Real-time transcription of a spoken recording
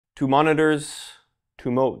Two monitors,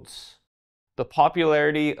 two modes. The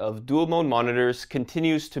popularity of dual mode monitors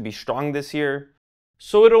continues to be strong this year,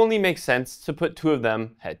 so it only makes sense to put two of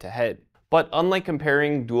them head to head. But unlike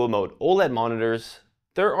comparing dual mode OLED monitors,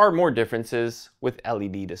 there are more differences with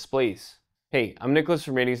LED displays. Hey, I'm Nicholas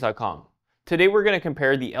from Ratings.com. Today we're going to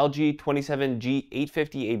compare the LG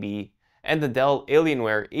 27G850A-B and the Dell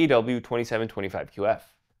Alienware AW2725QF.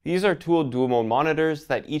 These are two dual mode monitors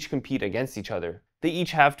that each compete against each other. They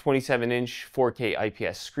each have 27-inch 4K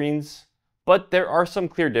IPS screens, but there are some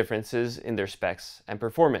clear differences in their specs and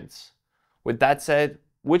performance. With that said,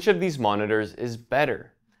 which of these monitors is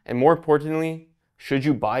better? And more importantly, should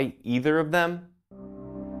you buy either of them?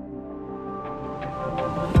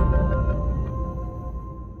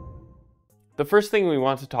 The first thing we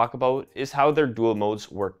want to talk about is how their dual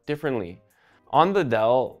modes work differently. On the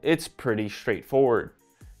Dell, it's pretty straightforward.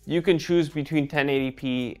 You can choose between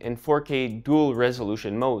 1080p and 4K dual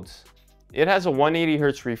resolution modes. It has a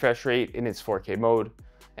 180Hz refresh rate in its 4K mode,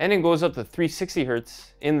 and it goes up to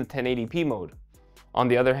 360Hz in the 1080p mode. On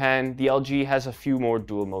the other hand, the LG has a few more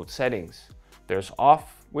dual mode settings. There's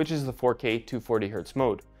off, which is the 4K 240Hz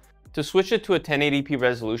mode. To switch it to a 1080p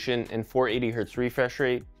resolution and 480Hz refresh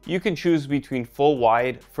rate, you can choose between full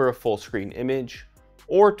wide for a full screen image,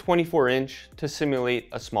 or 24-inch to simulate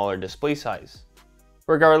a smaller display size.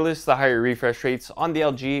 Regardless, the higher refresh rates on the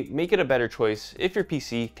LG make it a better choice if your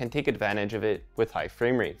PC can take advantage of it with high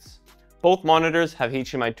frame rates. Both monitors have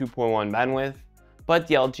HDMI 2.1 bandwidth, but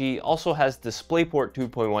the LG also has DisplayPort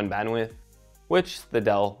 2.1 bandwidth, which the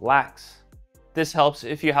Dell lacks. This helps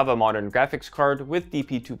if you have a modern graphics card with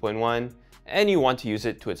DP 2.1 and you want to use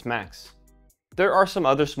it to its max. There are some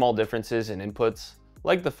other small differences in inputs,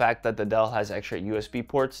 like the fact that the Dell has extra USB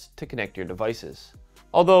ports to connect your devices.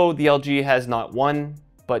 Although the LG has not one,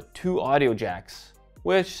 but two audio jacks,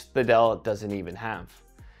 which the Dell doesn't even have.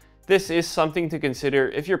 This is something to consider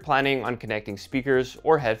if you're planning on connecting speakers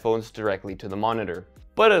or headphones directly to the monitor.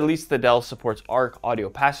 But at least the Dell supports ARC audio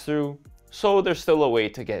pass-through, so there's still a way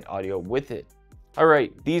to get audio with it.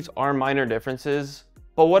 Alright, these are minor differences,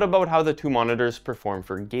 but what about how the two monitors perform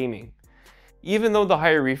for gaming? Even though the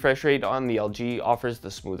higher refresh rate on the LG offers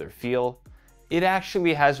the smoother feel, it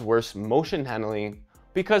actually has worse motion handling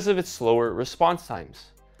because of its slower response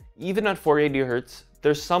times. Even at 480Hz,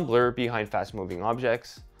 there's some blur behind fast-moving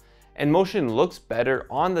objects, and motion looks better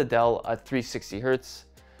on the Dell at 360Hz,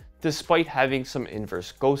 despite having some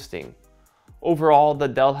inverse ghosting. Overall, the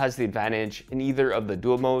Dell has the advantage in either of the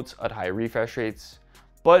dual modes at high refresh rates,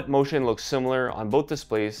 but motion looks similar on both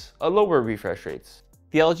displays at lower refresh rates.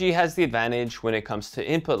 The LG has the advantage when it comes to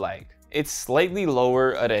input lag. It's slightly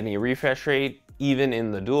lower at any refresh rate, even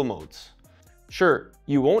in the dual modes. Sure,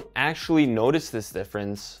 you won't actually notice this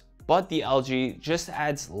difference, but the LG just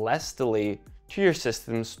adds less delay to your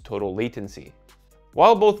system's total latency.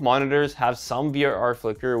 While both monitors have some VRR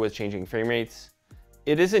Flicker with changing frame rates,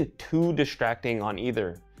 it isn't too distracting on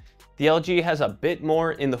either. The LG has a bit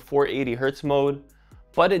more in the 480Hz mode,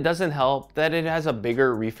 but it doesn't help that it has a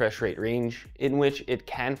bigger refresh rate range in which it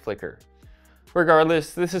can flicker.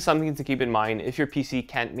 Regardless, this is something to keep in mind if your PC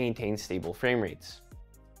can't maintain stable frame rates.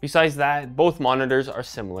 Besides that, both monitors are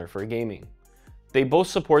similar for gaming. They both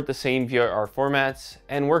support the same VRR formats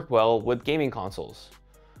and work well with gaming consoles.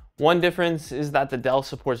 One difference is that the Dell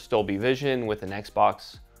supports Dolby Vision with an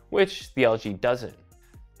Xbox, which the LG doesn't.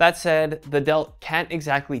 That said, the Dell can't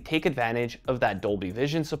exactly take advantage of that Dolby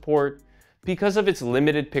Vision support because of its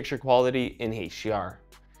limited picture quality in HDR.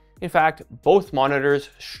 In fact, both monitors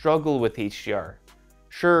struggle with HDR.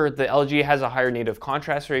 Sure, the LG has a higher native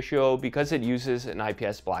contrast ratio because it uses an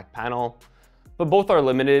IPS black panel, but both are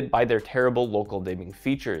limited by their terrible local dimming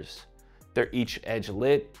features. They're each edge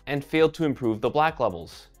lit and fail to improve the black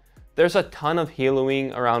levels. There's a ton of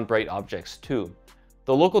haloing around bright objects too.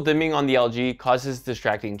 The local dimming on the LG causes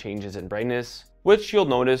distracting changes in brightness, which you'll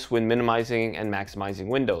notice when minimizing and maximizing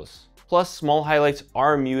windows. Plus, small highlights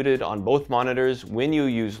are muted on both monitors when you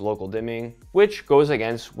use local dimming, which goes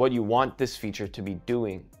against what you want this feature to be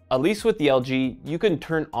doing. At least with the LG, you can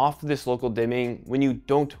turn off this local dimming when you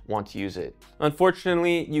don't want to use it.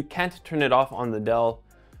 Unfortunately, you can't turn it off on the Dell,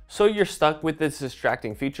 so you're stuck with this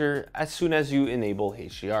distracting feature as soon as you enable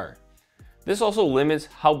HDR. This also limits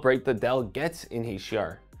how bright the Dell gets in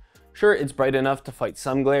HDR. Sure, it's bright enough to fight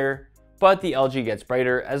some glare, but the LG gets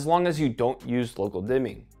brighter as long as you don't use local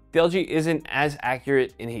dimming. The LG isn't as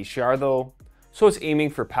accurate in HDR though, so it's aiming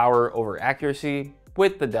for power over accuracy,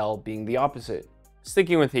 with the Dell being the opposite.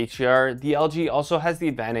 Sticking with HDR, the LG also has the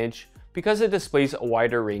advantage because it displays a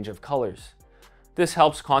wider range of colors. This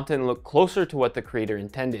helps content look closer to what the creator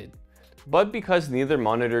intended. But because neither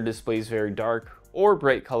monitor displays very dark or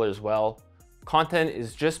bright colors well, content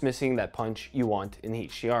is just missing that punch you want in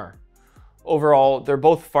HDR. Overall, they're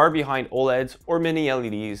both far behind OLEDs or mini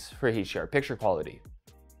LEDs for HDR picture quality.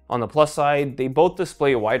 On the plus side, they both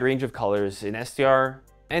display a wide range of colors in SDR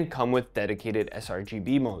and come with dedicated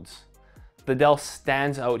sRGB modes. The Dell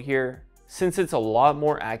stands out here since it's a lot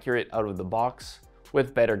more accurate out of the box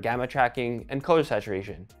with better gamma tracking and color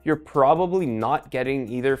saturation. You're probably not getting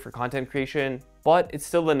either for content creation, but it's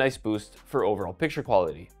still a nice boost for overall picture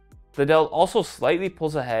quality. The Dell also slightly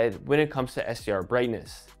pulls ahead when it comes to SDR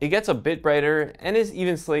brightness. It gets a bit brighter and is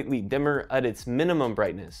even slightly dimmer at its minimum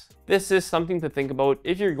brightness. This is something to think about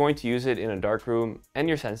if you're going to use it in a dark room and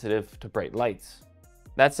you're sensitive to bright lights.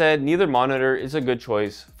 That said, neither monitor is a good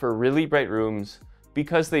choice for really bright rooms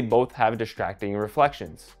because they both have distracting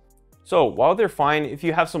reflections. So while they're fine if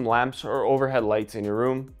you have some lamps or overhead lights in your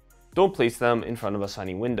room, don't place them in front of a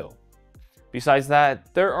sunny window. Besides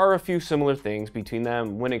that, there are a few similar things between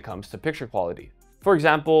them when it comes to picture quality. For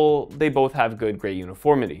example, they both have good gray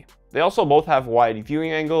uniformity. They also both have wide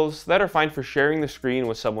viewing angles that are fine for sharing the screen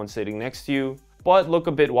with someone sitting next to you, but look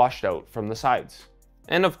a bit washed out from the sides.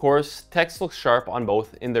 And of course, text looks sharp on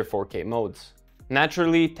both in their 4K modes.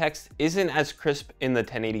 Naturally, text isn't as crisp in the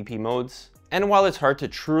 1080p modes, and while it's hard to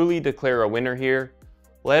truly declare a winner here,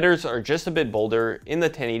 letters are just a bit bolder in the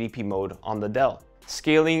 1080p mode on the Dell.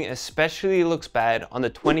 Scaling especially looks bad on the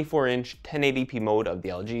 24-inch 1080p mode of the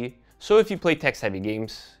LG, so if you play text-heavy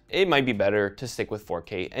games, it might be better to stick with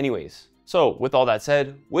 4K anyways. So with all that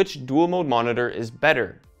said, which dual mode monitor is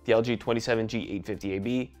better, the LG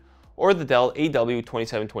 27G850A-B or the Dell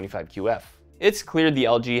AW2725QF? It's clear the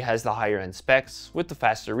LG has the higher end specs with the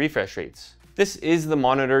faster refresh rates. This is the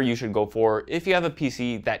monitor you should go for if you have a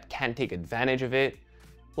PC that can take advantage of it,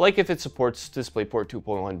 like if it supports DisplayPort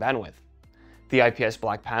 2.1 bandwidth. The IPS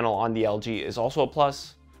black panel on the LG is also a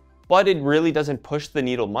plus, but it really doesn't push the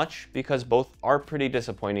needle much because both are pretty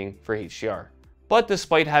disappointing for HDR. But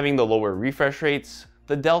despite having the lower refresh rates,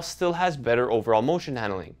 the Dell still has better overall motion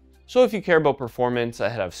handling. So if you care about performance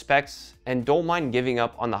ahead of specs and don't mind giving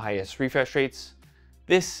up on the highest refresh rates,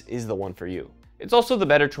 this is the one for you. It's also the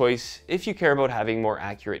better choice if you care about having more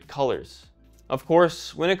accurate colors. Of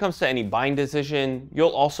course, when it comes to any buying decision,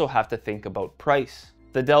 you'll also have to think about price.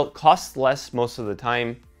 The Dell costs less most of the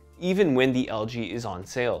time, even when the LG is on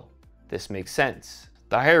sale. This makes sense.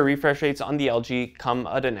 The higher refresh rates on the LG come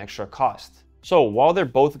at an extra cost. So while they're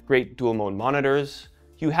both great dual mode monitors,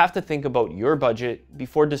 you have to think about your budget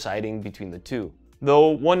before deciding between the two. Though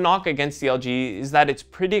one knock against the LG is that it's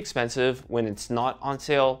pretty expensive when it's not on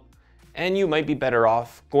sale, and you might be better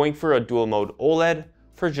off going for a dual mode OLED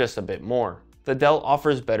for just a bit more. The Dell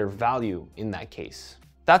offers better value in that case.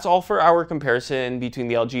 That's all for our comparison between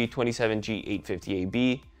the LG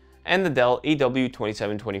 27G850A-B and the Dell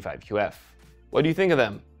AW2725QF. What do you think of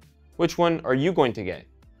them? Which one are you going to get?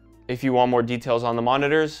 If you want more details on the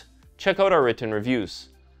monitors, check out our written reviews.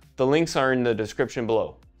 The links are in the description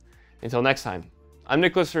below. Until next time, I'm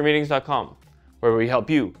Nicholas from Ratings.com, where we help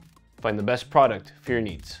you find the best product for your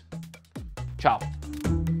needs. Ciao.